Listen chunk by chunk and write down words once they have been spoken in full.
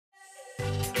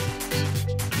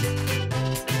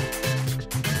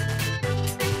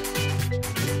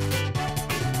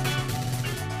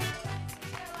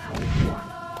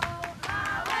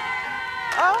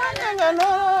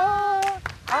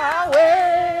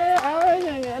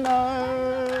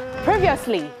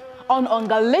Previously, on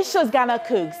Ongalicious Ghana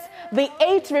Cooks, the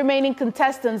 8 remaining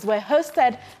contestants were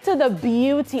hosted to the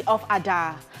beauty of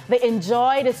Ada. They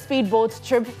enjoyed a speedboat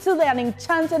trip to an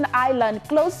enchanting island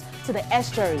close to the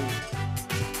estuary.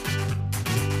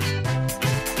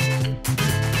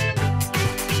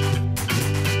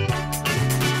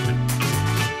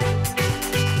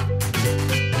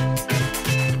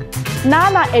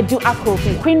 Nana Edu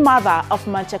Akrofi, Queen Mother of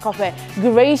Manchekope,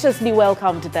 graciously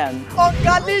welcomed them.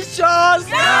 Ongalicious!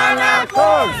 Ghana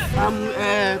Cooks!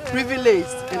 I'm privileged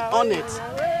and honored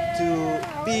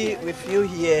to be with you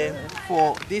here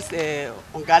for this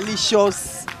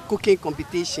Ongalicious cooking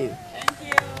competition.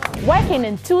 Thank you. Working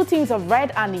in 2 teams of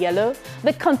red and yellow,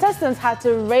 the contestants had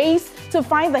to race to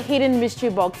find the hidden mystery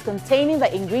box containing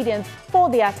the ingredients for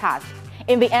their task.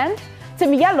 In the end,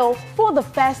 Team Yellow, for the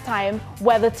first time,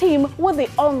 were the team with the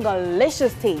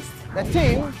Ongalicious taste. The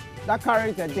team that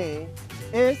carried the day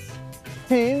is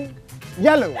Team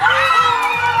Yellow.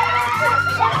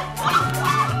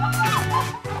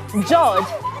 George,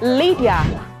 Lydia,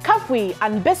 Kafui,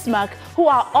 and Bismarck, who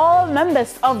are all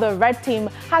members of the red team,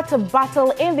 had to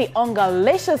battle in the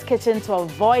Ongalicious kitchen to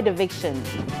avoid eviction.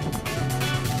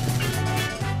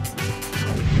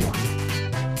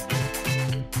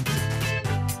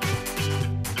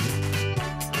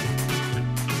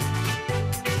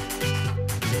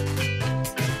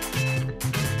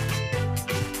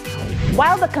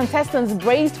 While the contestants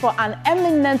braced for an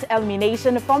imminent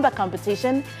elimination from the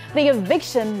competition, the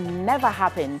eviction never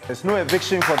happened. There's no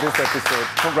eviction for this episode.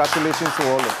 Congratulations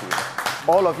to all of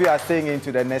you. All of you are staying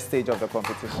into the next stage of the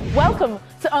competition. Welcome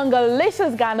to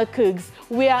Ongalicious Ghana Cooks.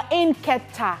 We are in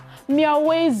Keta,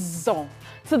 Miawe Zone,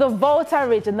 to the Volta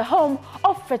region, the home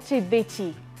of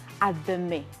Fechidechi,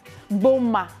 Ademe,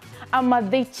 Boma,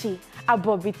 Amadechi,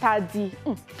 Abobitadi,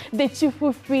 Dechi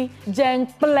Fufi,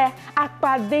 Jenkple,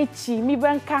 Akpadechi,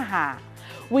 Mibankaha.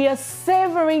 We are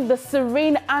savoring the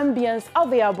serene ambience of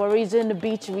the Aborigine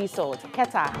beach resort,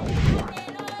 Keta.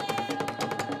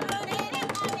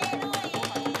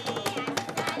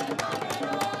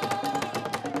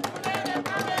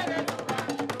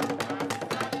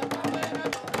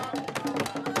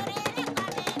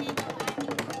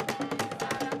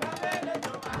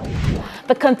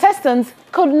 The contestants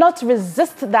could not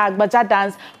resist the Agbaja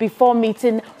dance before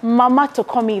meeting Mama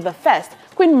Tokomi the First,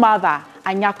 Queen Mother,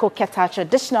 Anyako Keta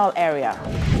traditional area.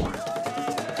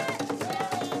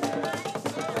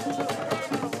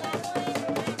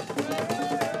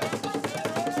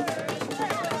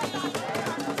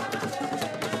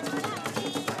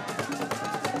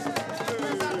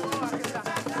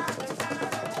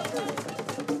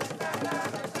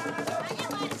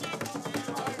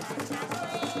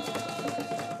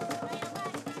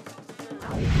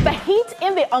 The heat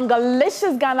in the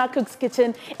Ongalicious Ghana Cooks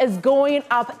kitchen is going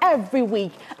up every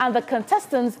week, and the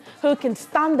contestants who can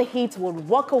stand the heat would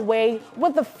walk away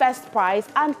with the first prize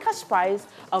and cash prize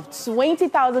of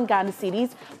 20,000 Ghana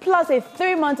cedis plus a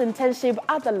 3-month internship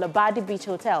at the Labadi Beach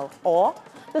Hotel, or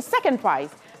the second prize,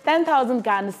 10,000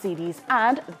 Ghana cedis,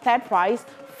 and the third prize,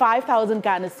 5,000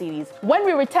 Ghana cedis. When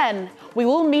we return, we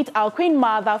will meet our Queen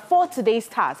Mother for today's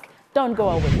task. Don't go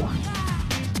away.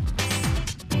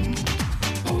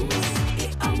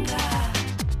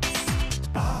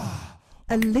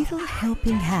 A little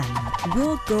helping hand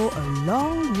will go a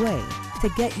long way to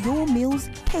get your meals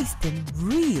tasting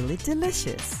really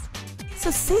delicious.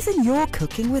 So season your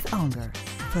cooking with Onga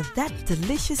for that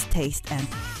delicious taste and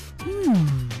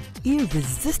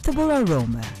irresistible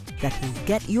aroma that will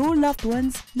get your loved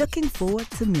ones looking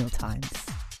forward to mealtimes.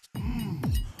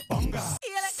 Onga.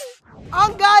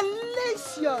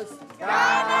 Ongalicious!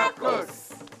 Ghana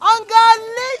Cooks!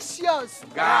 Ongalicious!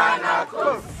 Ghana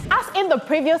Cooks! As in the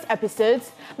previous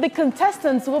episodes, the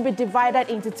contestants will be divided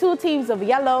into 2 teams of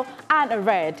yellow and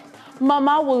red.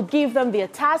 Mama will give them their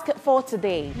task for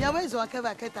today.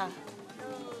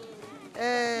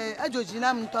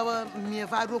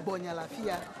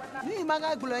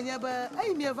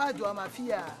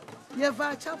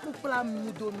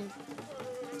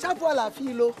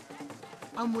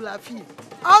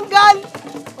 Ongal!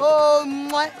 Oh,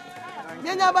 moi!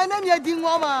 Nyanya banem ya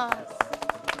dingoma.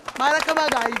 Marakama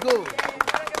go.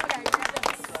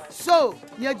 So,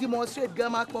 you demonstrate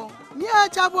Gamako. Mia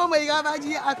chapo me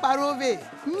gavaji akparove.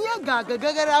 Mia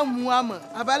gagagara muama.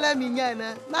 Abala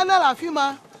minyana. Nana la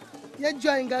fima. You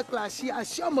join a class.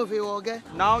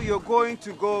 Now you're going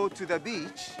to go to the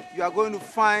beach. You are going to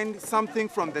find something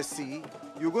from the sea.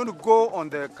 You're going to go on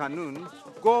the canoe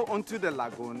go onto the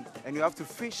lagoon and you have to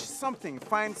fish something,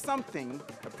 find something,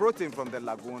 a protein from the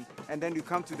lagoon, and then you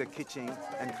come to the kitchen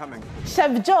and come and cook.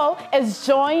 Chef Joe is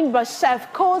joined by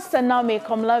Chef Ko Sename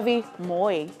Komlavi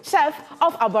Moe, chef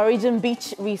of Aborigine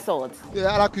Beach Resort.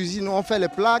 À la cuisine, on fait les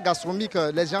plats gastronomiques,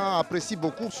 les gens apprécient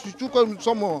beaucoup, surtout que nous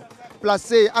sommes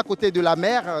placés à côté de la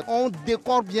mer. On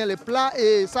décore bien les plats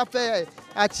et ça fait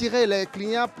attirer les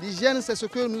clients. L'hygiène, c'est ce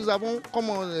que nous avons comme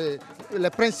les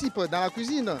principes dans la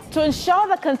cuisine. To ensure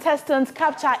the contestants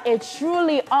capture a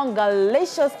truly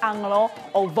Ongalicious Anglo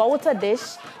or Volta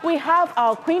dish, we have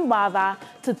our Queen Mother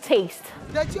to taste.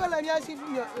 As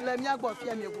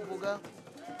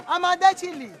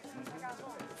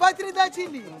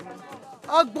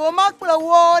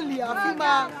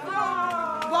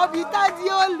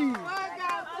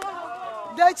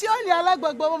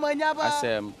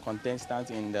a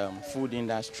contestant in the food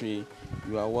industry,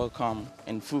 you are welcome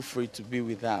and feel free to be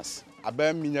with us.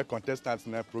 Abe minya contestants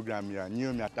na program ya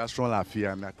nyo mi ata strong la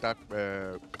fia mi ata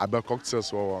abe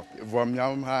cocktails wo mi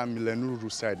ha milenu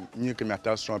side nyo ke mi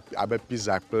ata strong abe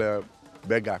pizza kle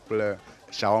burger kle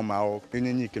shawarma o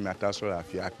nyo ke mi ata strong la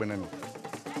fia akpena ni.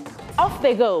 Off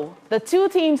they go. The two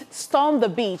teams storm the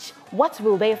beach. What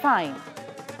will they find?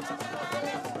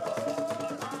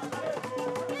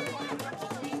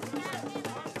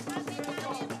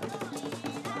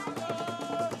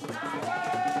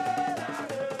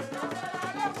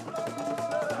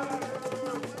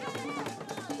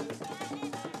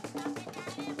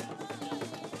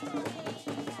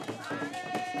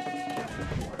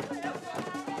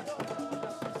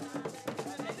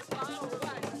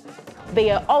 They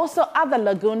are also at the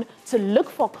lagoon to look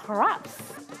for crabs.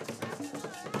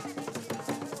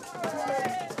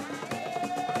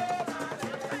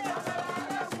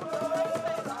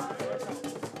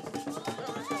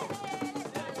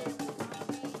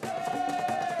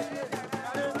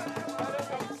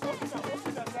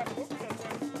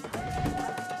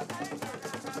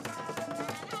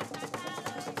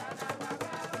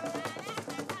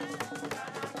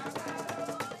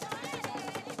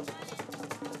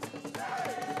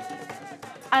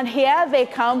 And here they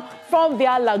come from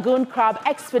their lagoon crab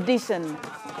expedition.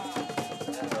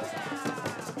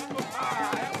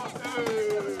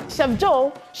 Chef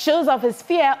Joe shows off his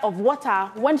fear of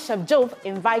water when Chef Joe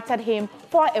invited him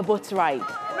for a boat ride.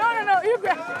 No, you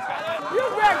grab.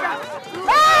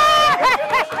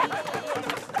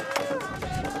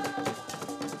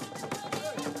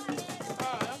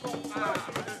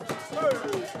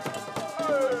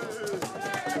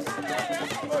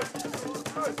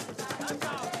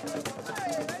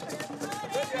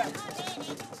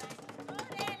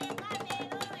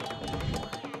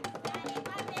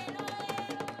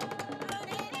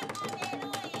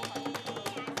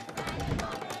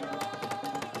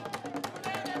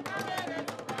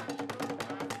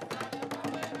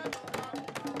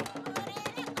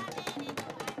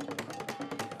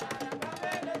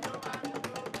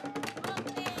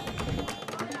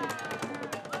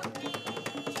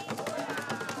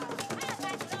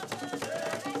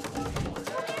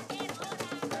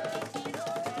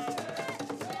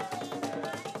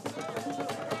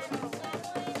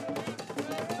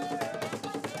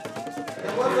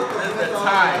 This is the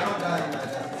time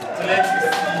to let you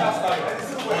see what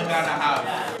we're gonna have.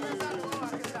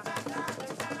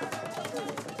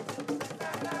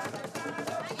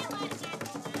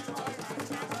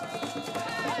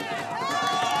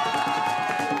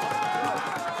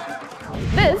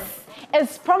 This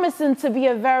is promising to be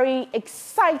a very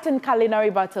exciting culinary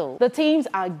battle. The teams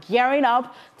are gearing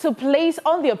up to place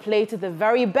on their plate the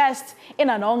very best in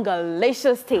an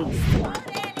Ongalicious taste.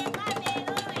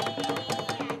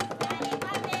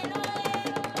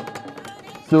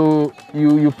 So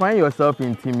you find yourself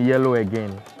in Team Yellow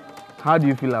again. How do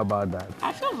you feel about that?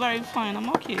 I feel very fine. I'm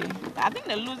okay. I think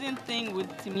the losing thing with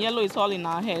Team Yellow is all in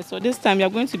our head. So this time you're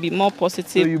going to be more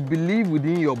positive. So you believe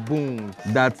within your bones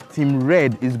that Team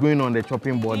Red is going on the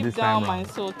chopping board Deep this time down around?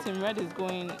 my soul, Team Red is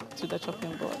going to the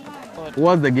chopping board.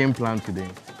 What's the game plan today?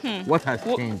 What has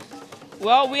changed?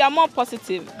 Well, we are more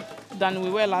positive than we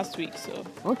were last week. So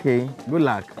Okay, good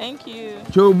luck. thank you.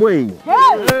 Choboy.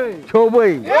 Hey!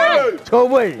 Choboy. Hey!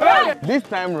 Choboy. Hey! This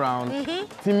time round,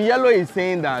 Team Yellow is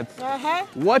saying that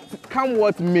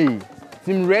what may,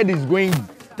 Team Red is going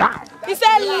down. It's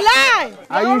a lie!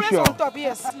 Are you sure? On top,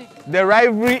 yes, sleep. The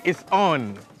rivalry is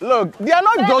on. Look, they are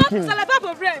not joking.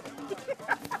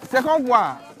 Second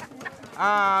one.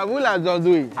 We'll have just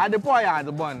do it. At the point, at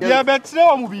the bond. Yeah, but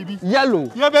no baby. Yellow.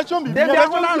 Yeah, but some baby. They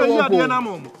don't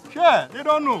know. Sure, they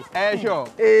don't know. Sure.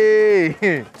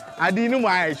 Hey, I didn't know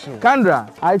my issue. Kendra,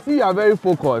 I see you are very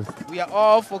focused. We are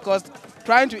all focused,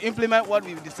 trying to implement what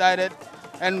we've decided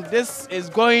And this is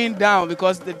going down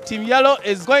because the Team Yellow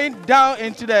is going down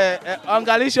into the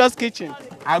Ongalicious kitchen.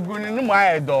 I'm going to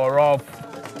my door off.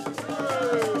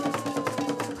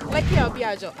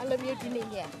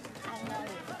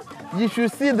 You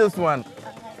should see this one.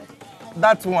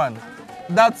 That one.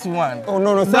 That's one. Oh,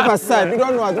 no, step aside. We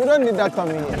don't know. We don't need that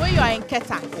coming here. When you are in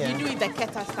Keta, you do it the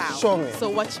Keta style. Show me. So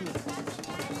watch me.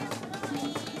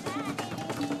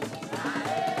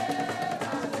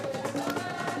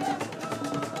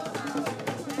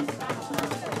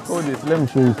 Hold it. Let me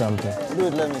show you something. Do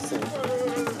it, let me see.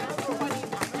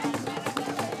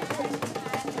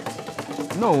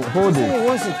 No, hold it. He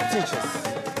wants to teach us.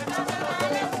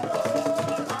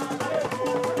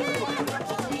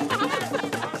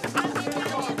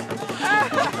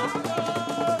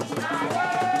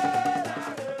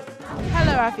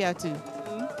 Hello, Rafiatu.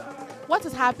 What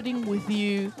is happening with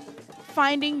you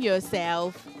finding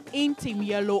yourself in Team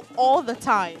Yellow all the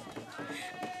time?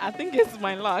 I think it's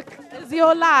my luck. It's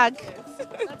your luck.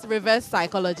 That's reverse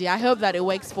psychology. I hope that it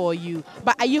works for you.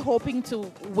 But are you hoping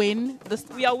to win this?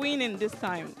 We are winning this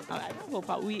time. I don't hope,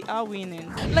 but we are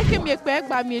winning. Like me kwek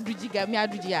ba me adujiga me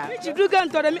adujiya.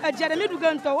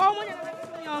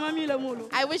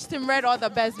 I wish Team Red all the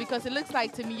best because it looks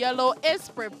like Team Yellow is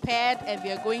prepared and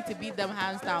we are going to beat them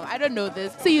hands down. I don't know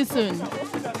this. See you soon.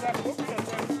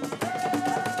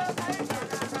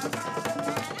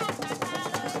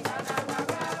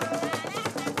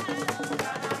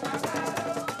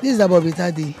 This is about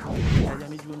Bitadi.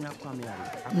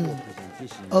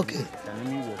 Okay.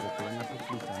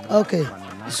 Okay.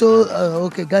 So,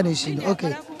 okay, garnishing.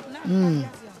 Okay.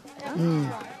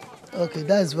 Okay,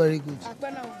 that's very good.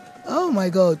 Oh my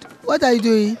God. What are you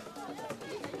doing?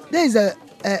 There is a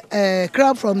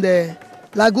crab from the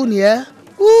lagoon here.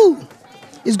 Ooh.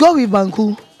 It's going with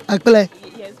Banku. Akpele.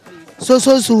 Yes, please. So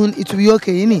soon it will be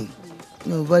okay, innit?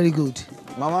 No, very good.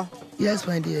 Mama? Yes,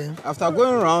 my dear. After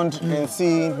going around and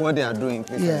seeing what they are doing,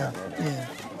 please. Yeah.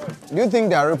 Do you think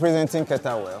they are representing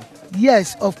Keta well?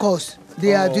 Yes, of course.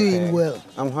 They are doing well.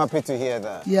 I'm happy to hear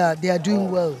that. Yeah, they are doing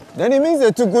well. Then it means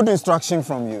they took good instruction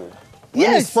from you. When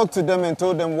Yes. you spoke to them and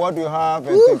told them what you have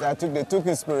and things, they took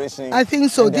inspiration. I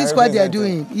think so. This is what they are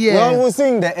doing. Yeah. Well, we'll see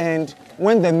in the end,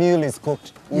 when the meal is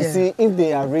cooked, we'll Yeah. see if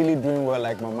they are really doing well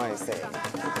like Mama is saying.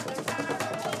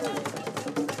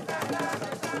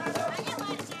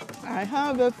 I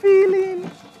have a feeling.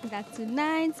 That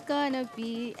tonight's gonna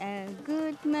be a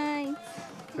good night.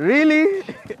 Really?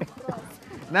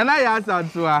 Nana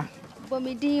Yasantua.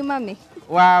 Bomidi mami.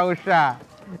 Wow, Sha.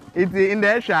 It's in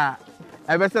the Sha.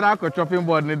 I better not go chopping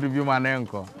board need to be my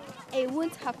uncle. It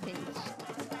won't happen.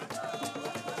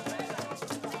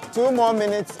 2 more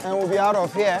minutes and we'll be out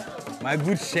of here. My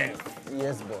good chef.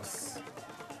 Yes, boss.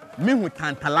 Me who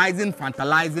tantalizing,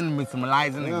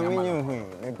 mesmerizing,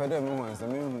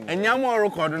 and you more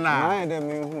record now.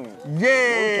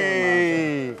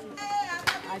 Yay!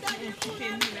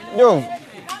 Yo,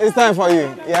 it's time for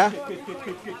you, yeah?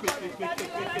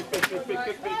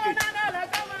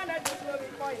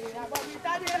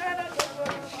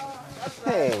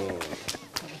 Hey.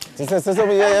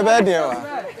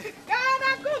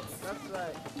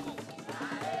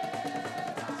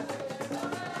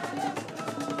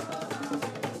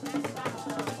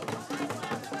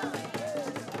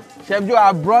 Chef Joe,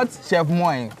 I brought Chef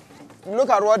Moine. Look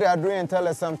at what they are doing and tell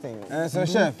us something. So,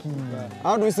 Chef,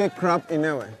 how do we say crab in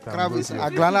a way? Crab is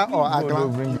aglana or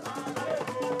aglan.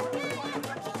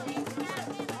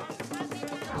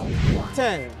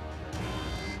 10,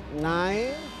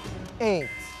 9, 8,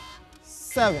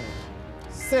 7,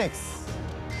 6,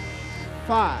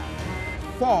 5,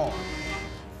 4,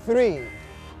 3,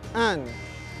 and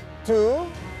 2.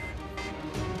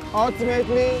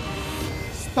 Ultimately,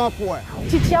 stop work.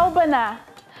 Chichiaubana,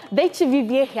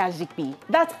 Deichivivie Hiajipi.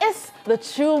 That is the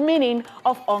true meaning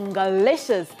of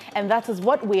Ongalicious, and that is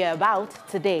what we are about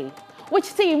today.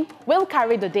 Which team will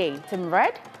carry the day, Team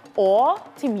Red or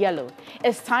Team Yellow?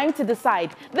 It's time to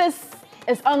decide. This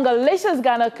is Ongalicious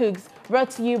Ghana Cooks, brought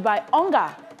to you by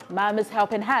Onga, Mama's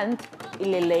Helping Hand,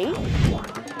 Ilele.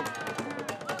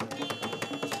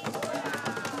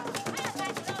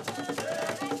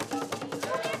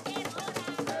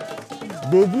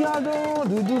 Baby, I don't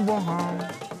do boham.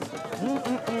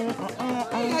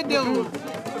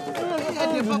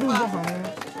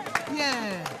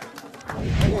 Yeah.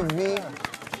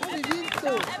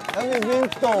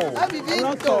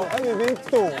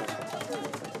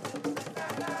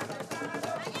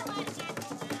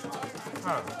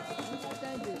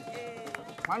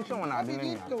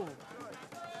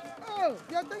 Oh,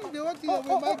 you're taking the water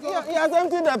away, my God. He has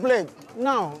emptied the plate.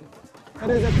 Now, it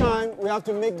is the time we have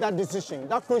to make that decision,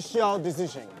 that crucial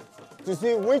decision. to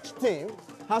see which team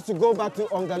has to go back to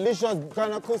Ongalicious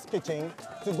Ghana Cook's kitchen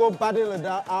to go battle it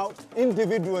out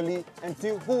individually and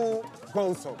see who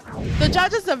goes home. The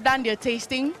judges have done their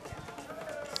tasting.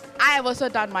 I have also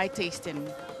done my tasting.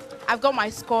 I've got my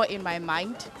score in my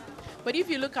mind. But if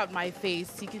you look at my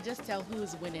face, you can just tell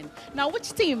who's winning. Now,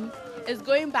 which team is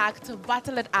going back to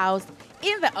battle it out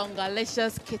in the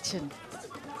Ongalicious kitchen?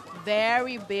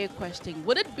 Very big question.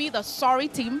 Would it be the sorry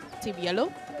team, Team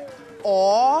Yellow,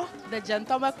 or the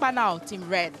Gentleman Panel, Team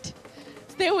Red?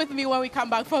 Stay with me when we come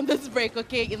back from this break,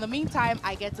 okay? In the meantime,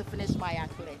 I get to finish my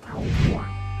accolade.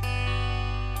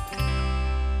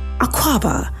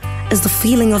 Aquaba is the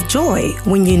feeling of joy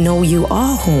when you know you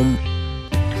are home,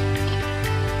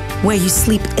 where you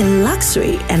sleep in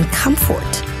luxury and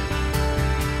comfort,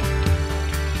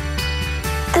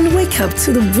 and wake up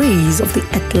to the breeze of the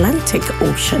Atlantic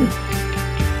Ocean.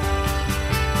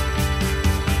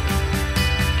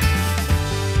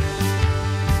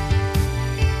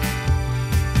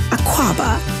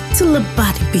 Aquaba to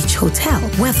Labadi Beach Hotel,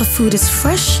 where the food is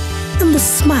fresh and the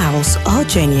smiles are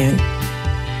genuine.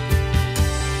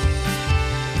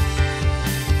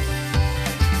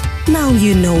 Now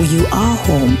you know you are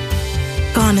home.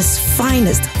 Ghana's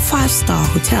finest 5-star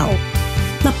hotel,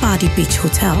 Labadi Beach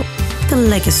Hotel. The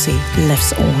legacy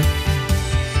lives on.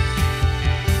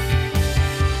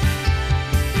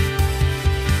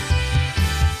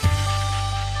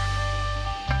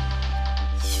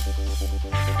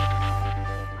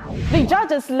 The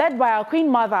judges, led by our Queen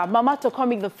Mother, Mama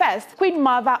Tokomi I, Queen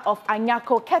Mother of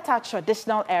Anyako Keta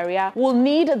traditional area, will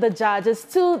need the judges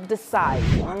to decide.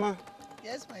 Mama.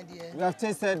 Yes, my dear. You have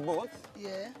tasted both?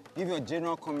 Yeah. Give your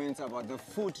general comments about the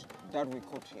food that we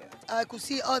cooked here. I could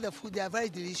see all the food, they are very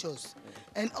delicious.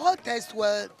 And all taste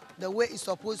well the way it's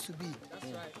supposed to be. That's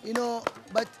right. You know,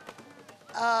 but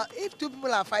if two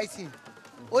people are fighting,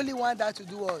 only one has to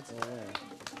do what?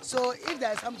 So if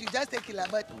there's something, just take it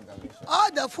like, but all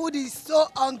the food is so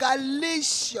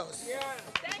Ongalicious. Yeah.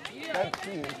 Thank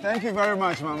you. Thank you very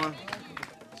much, Mama.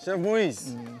 Chef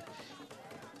Moïse.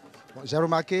 Bon, j'ai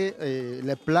remarqué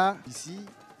les plats ici,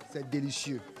 c'est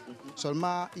délicieux.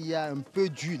 Seulement, il y a un peu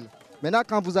d'huile. Maintenant,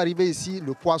 quand vous arrivez ici,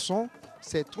 le poisson,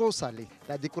 c'est trop salé.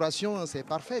 La décoration, c'est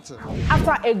parfaite.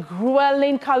 After a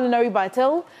grueling culinary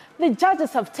battle, the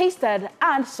judges have tasted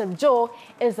and Chef Joe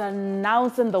is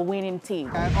announcing the winning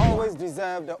team. I always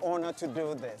deserve the honor to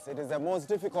do this. It is the most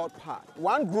difficult part.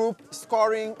 One group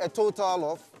scoring a total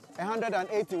of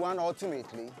 181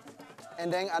 ultimately, and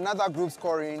then another group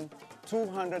scoring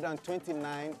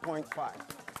 229.5.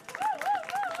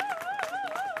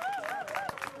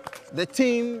 The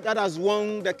team that has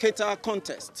won the Keta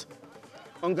contest,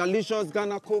 Ongalicious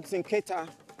Ghana Cooks in Keta,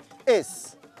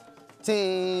 is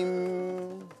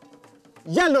Team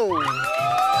Yellow.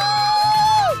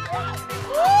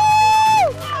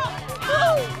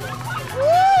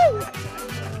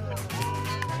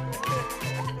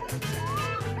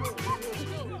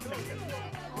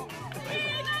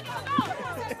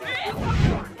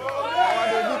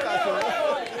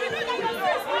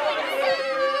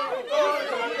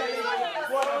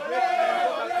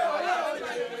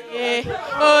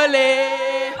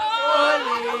 Ole,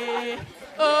 ole,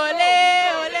 ole,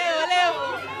 ole,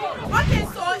 ole. Okay,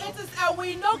 so it is a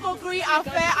we no go green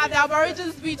affair at the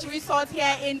Aborigines Beach Resort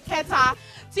here in Keta.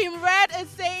 Team Red is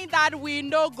saying that we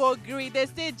no go green. They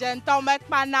say Gentleman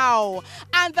now.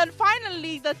 And then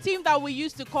finally, the team that we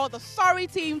used to call the sorry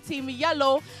team, Team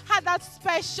Yellow, had that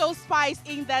special spice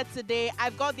in there today.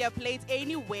 I've got their plate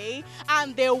anyway,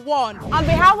 and they won. On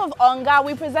behalf of Onga,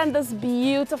 we present this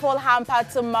beautiful hamper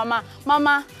to Mama.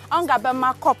 Mama, Onga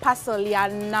bema kopasolia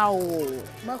now.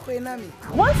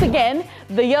 Once again,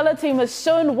 the yellow team has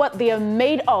shown what they are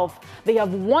made of. They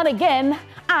have won again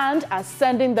and are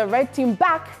sending the red team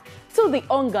back to the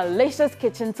Ongalicious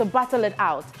kitchen to battle it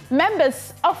out.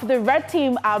 Members of the red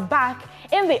team are back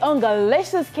in the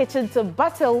Ongalicious kitchen to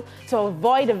battle to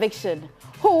avoid eviction,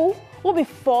 who will be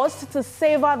forced to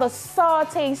savor the sour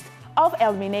taste of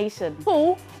elimination,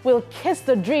 who will kiss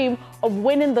the dream of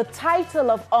winning the title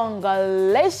of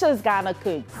Ongalicious Ghana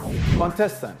Cooks.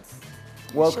 Contestants,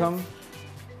 welcome,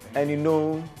 and you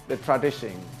know the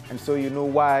tradition, and so you know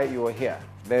why you are here.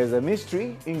 There's a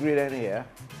mystery ingredient here.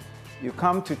 You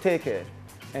come to take it,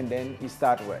 and then you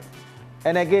start work.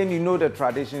 And again, you know the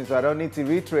tradition, so I don't need to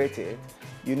reiterate it.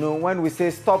 You know when we say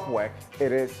stop work,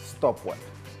 it is stop work.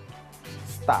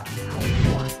 Start.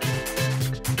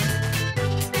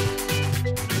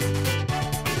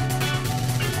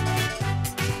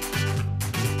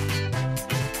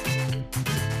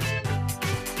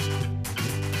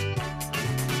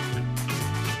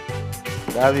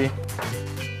 Gabi,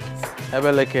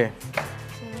 ebeleke.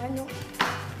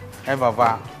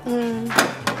 Ever.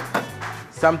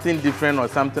 Something different or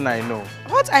something I know.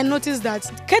 What I noticed that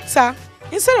Ketsa,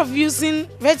 instead of using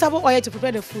vegetable oil to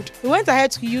prepare the food, we went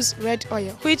ahead to use red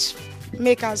oil, which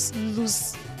make us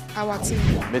lose our team.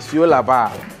 Monsieur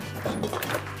Laba,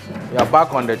 you are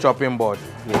back on the chopping board.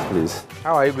 Yes, please.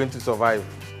 How are you going to survive?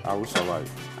 I will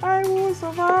survive. I will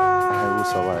survive. I will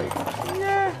survive.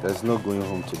 Yeah. There's no going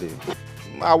home today.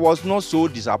 I was not so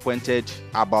disappointed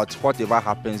about whatever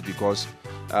happens because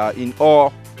in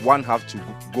all, one have to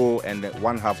go and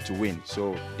one have to win.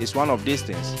 So it's one of these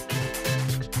things.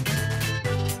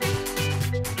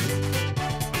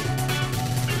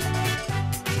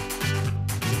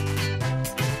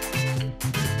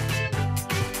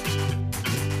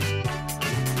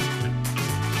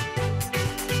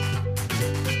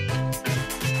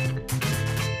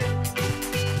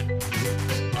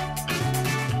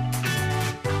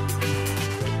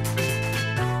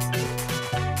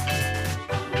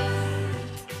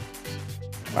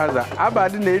 Maza,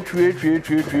 abadi na etwe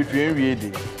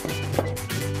nwiedi.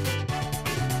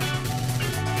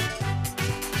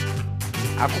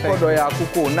 Akuko do ya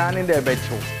akuko nani de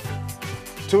becho.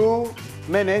 2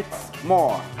 minutes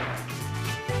more.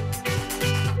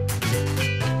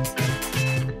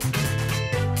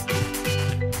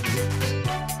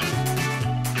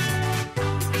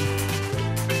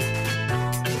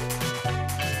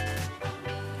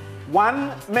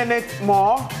 One minute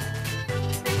more.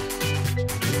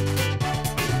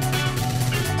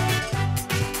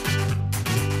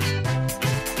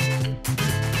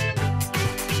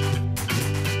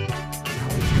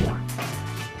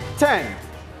 10,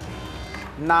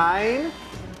 9,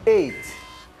 8,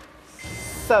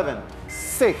 7,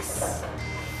 6,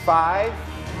 5,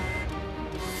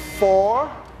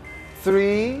 4,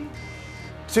 3,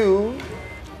 2,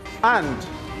 and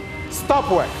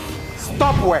stop work.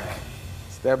 Stop work.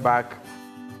 Step back.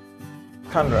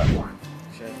 Kandra,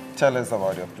 tell us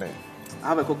about your plate. I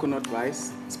have a coconut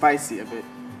rice, spicy a bit.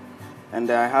 And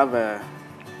I have a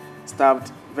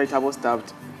vegetable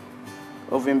stuffed,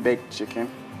 oven-baked chicken.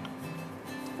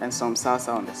 And some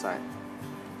salsa on the side.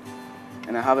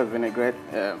 And I have a vinaigrette,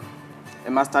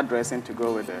 a mustard dressing to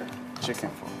go with the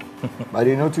chicken. But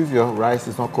you notice your rice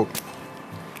is not cooked.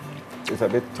 It's a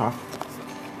bit tough.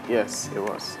 Yes, it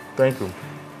was. Thank you.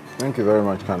 Thank you very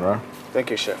much, Kandra. Thank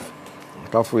you, chef.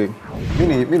 Kafui.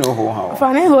 Me know how.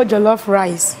 Fane ho jollof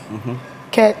rice.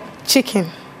 Ke chicken.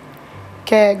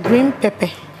 Ke green pepper.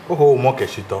 Oh, mo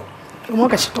keshito. Mo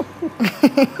keshito.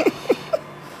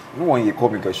 No one you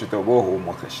copy keshito, go home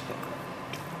more keshito.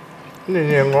 Ni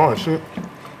ngo shi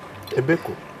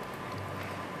ebeko.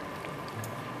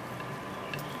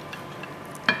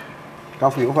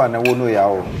 Kafui over na wo no ya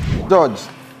o. George.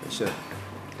 Chef.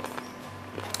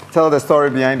 Tell the story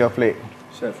behind your plate.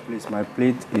 Chef, please, my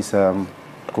plate is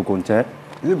kokonte.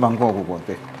 Is it banko or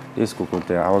kokonte? This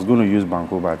kokonte. I was going to use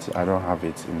banko, but I don't have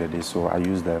it in the day, so I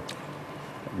use the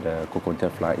kokonte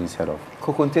flour instead of.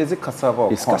 Kokonte, is it cassava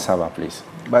or It's corn? cassava, please.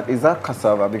 But is that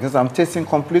cassava? Because I'm tasting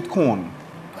complete corn.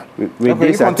 With Okay,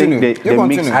 this, I think they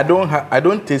mix. I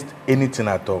don't taste anything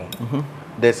at all.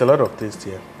 There's a lot of taste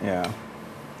here. Yeah.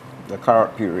 The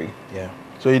carrot puree. Yeah.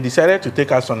 So he decided to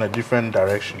take us on a different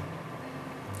direction.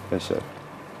 Yes, chef.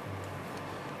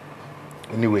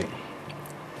 Anyway,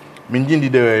 Minjin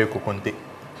did the kokonte.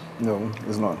 No,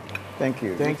 it's not. Thank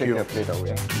you. Thank Take you. your plate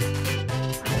away.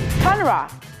 Kanra,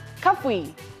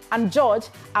 Kafui, and George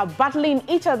are battling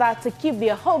each other to keep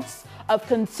their hopes of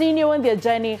continuing their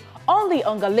journey on the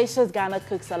Ongalicious Ghana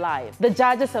Cooks alive. The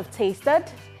judges have tasted.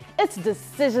 It's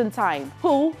decision time.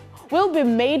 Who will be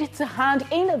made to hand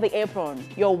in the apron?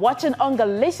 You're watching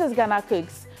Ongalicious Ghana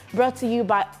Cooks, brought to you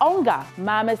by Onga,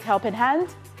 Mama's Helping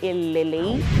Hand in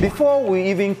Lily. Before we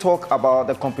even talk about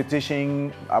the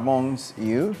competition amongst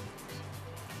you,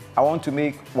 I want to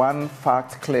make one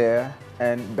fact clear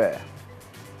and bare.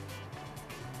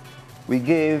 We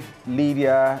gave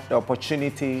Lydia the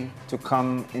opportunity to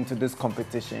come into this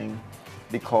competition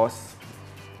because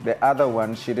the other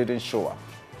one, she didn't show up.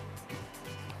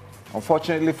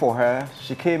 Unfortunately for her,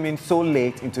 she came in so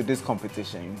late into this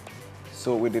competition,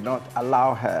 so we did not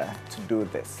allow her to do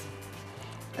this.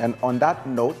 And on that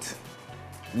note,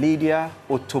 Lydia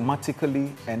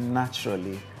automatically and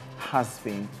naturally has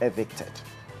been evicted.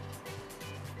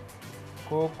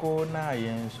 Koko na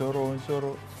yen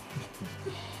soro.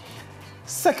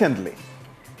 Secondly,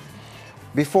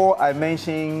 before I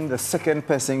mention the second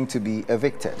person to be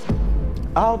evicted,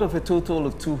 out of a total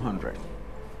of 200,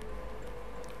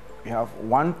 we have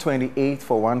 128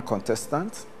 for one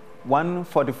contestant,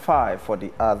 145 for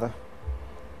the other,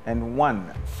 and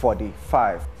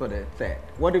 145 for the third.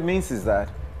 What it means is that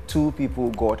 2 people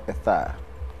got a third.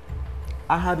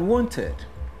 I had wanted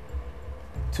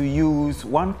to use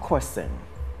one question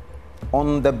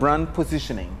on the brand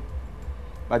positioning,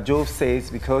 but Jove says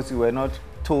because you were not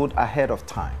told ahead of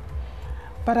time.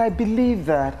 But I believe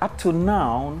that up to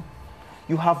now,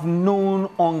 you have known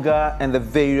Onga and the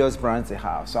various brands they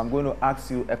have. So I'm going to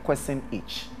ask you a question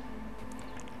each.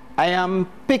 I am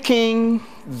picking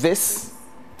this,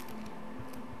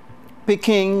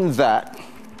 picking that,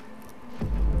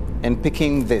 and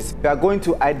picking this. We are going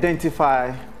to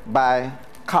identify by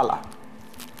color.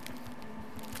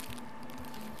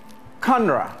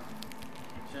 Conra,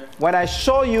 when I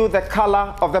show you the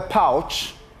color of the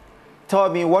pouch, tell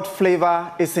me what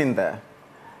flavor is in there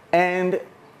and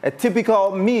a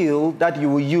typical meal that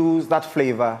you will use that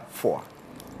flavor for.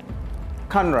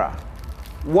 Conra,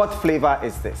 what flavor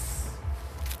is this?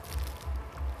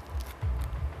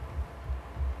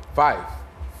 5,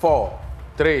 4,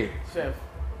 3, Chef,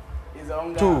 is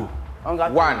Onga 2,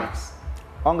 Onga 1. mix.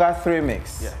 Onga 3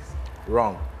 mix. Yes.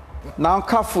 Wrong. Now,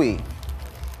 Kafui,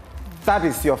 that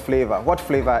is your flavor. What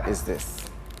flavor is this?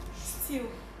 Stew.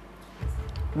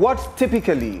 What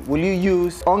typically will you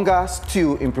use Onga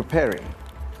stew in preparing?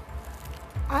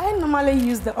 I normally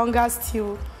use the Onga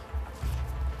stew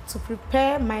to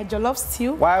prepare my jollof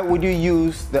stew. Why would you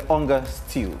use the Onga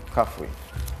stew, Kafui?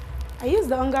 I use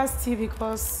the Onga stew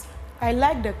because I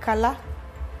like the color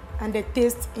and the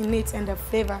taste in it and the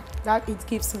flavor that it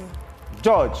gives me.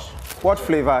 George, what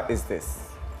flavor is this?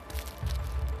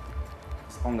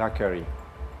 It's Onga curry.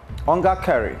 Onga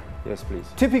curry. Yes, please.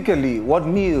 Typically, what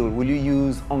meal will you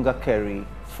use Onga curry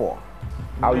for?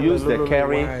 I'll use the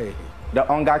curry, the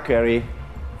Onga curry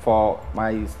for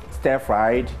my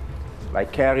stir-fried,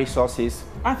 like curry sauces.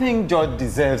 I think George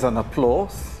deserves an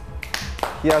applause.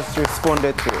 He has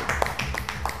responded to it.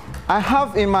 I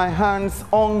have in my hands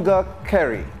Onga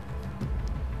curry.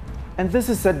 And this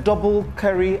is a double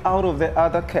curry out of the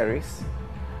other curries.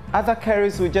 Other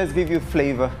curries will just give you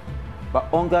flavor,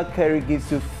 but Onga curry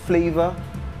gives you flavor,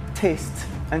 taste,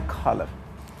 and color.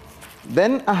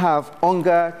 Then I have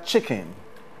Onga chicken.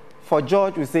 For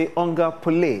George, we say Onga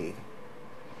poulet.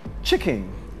 Chicken,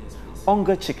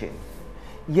 Onga chicken.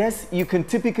 Yes, you can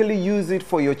typically use it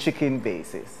for your chicken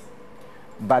bases.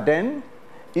 But then,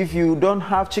 if you don't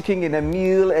have chicken in a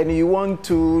meal and you want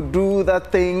to do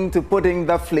that thing to put in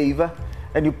the flavor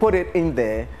and you put it in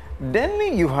there,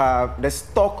 then you have the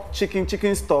stock, chicken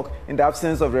stock in the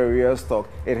absence of the real stock.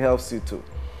 It helps you too.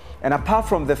 And apart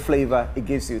from the flavor, it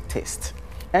gives you taste.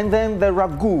 And then the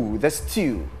ragu, the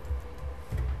stew,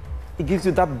 it gives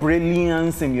you that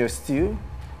brilliance in your stew,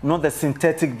 not the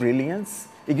synthetic brilliance.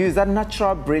 It gives that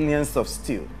natural brilliance of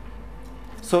stew.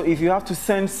 So if you have to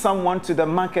send someone to the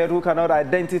market who cannot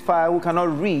identify, who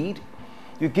cannot read,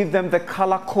 you give them the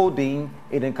color coding,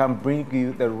 and it can bring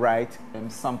you the right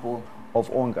sample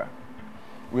of Onga.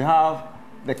 We have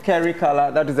the curry color,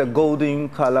 that is a golden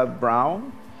color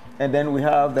brown. And then we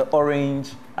have the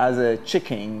orange as a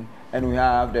chicken, and we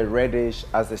have the reddish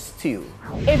as a stew.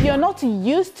 If you're not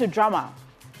used to drama,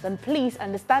 then please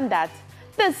understand that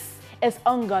this is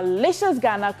Ongalicious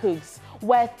Ghana Cooks,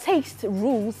 where taste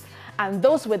rules and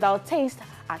those without taste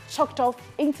are chalked off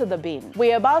into the bin.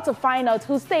 We're about to find out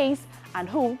who stays and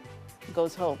who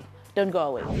goes home. Don't go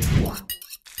away.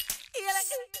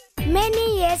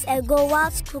 Many years ago,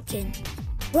 whilst cooking,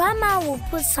 Grandma will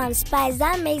put some spice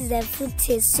that makes the food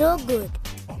taste so good.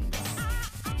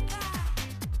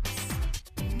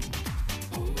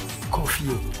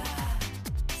 Coffee.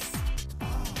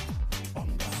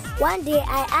 One day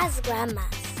I asked Grandma,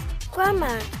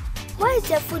 Grandma, why is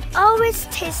your food always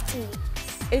tasty?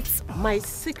 It's my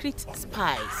secret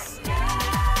spice.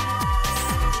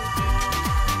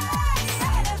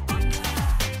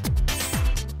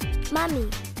 Mommy,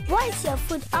 why is your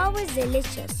food always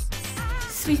delicious?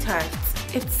 Sweetheart,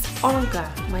 it's Onga,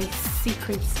 my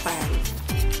secret spice.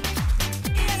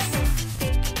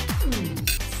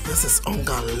 This is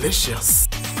Ongalicious.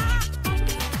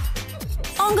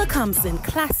 Onga comes in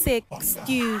classic,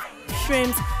 stew,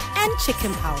 shrimps, and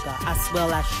chicken powder, as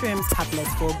well as shrimp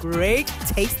tablets for great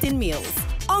tasting meals.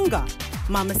 Onga,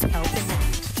 Mama's helping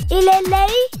hand.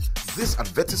 Ilele? This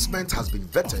advertisement has been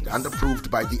vetted and approved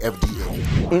by the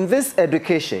FDA. In this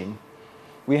education,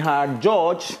 we had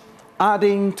George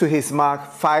adding to his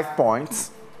mark 5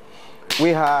 points. We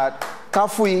had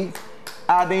Kafui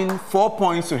adding 4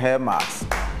 points to her marks.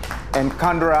 And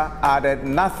Kandra added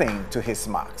nothing to his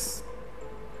marks.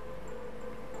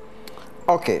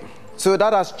 Okay, so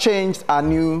that has changed our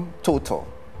new total.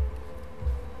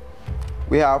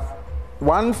 We have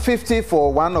 150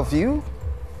 for one of you,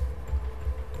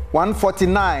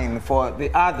 149 for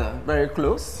the other, very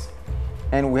close,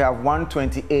 And we have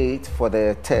 128 for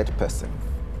the third person.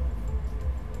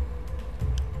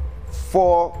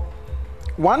 For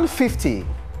 150,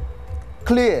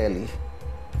 clearly,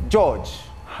 George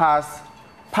has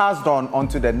passed on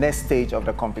onto the next stage of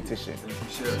the competition.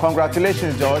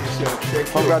 Congratulations, George.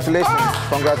 Congratulations.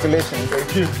 Congratulations.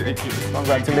 Thank you. Thank you.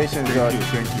 Congratulations, George.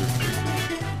 Thank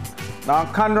you. Now,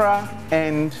 Kandra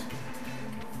and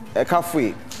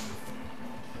Kafui,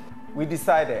 we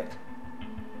decided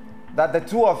that the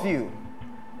two of you,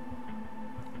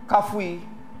 Kafui,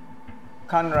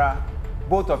 Kandra,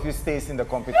 both of you stays in the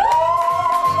competition.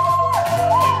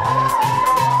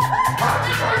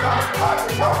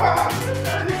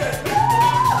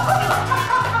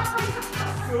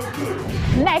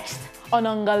 Next on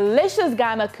Ongalicious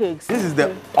Ghana Cooks. This is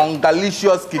the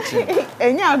Ongalicious kitchen.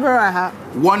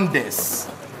 Wonders,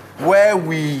 where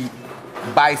we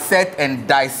bisect and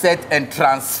dissect and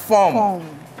transform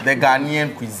the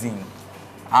Ghanaian cuisine.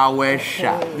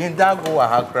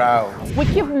 We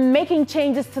keep making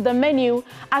changes to the menu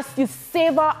as you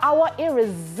savor our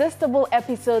irresistible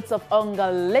episodes of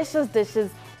Ongalicious dishes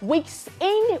weeks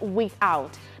in, week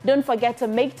out. Don't forget to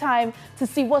make time to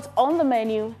see what's on the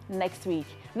menu next week.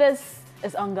 This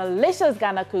is Ongalicious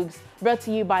Ghana Cooks, brought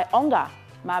to you by Onga,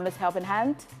 Mama's Helping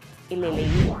Hand,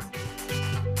 Ilele.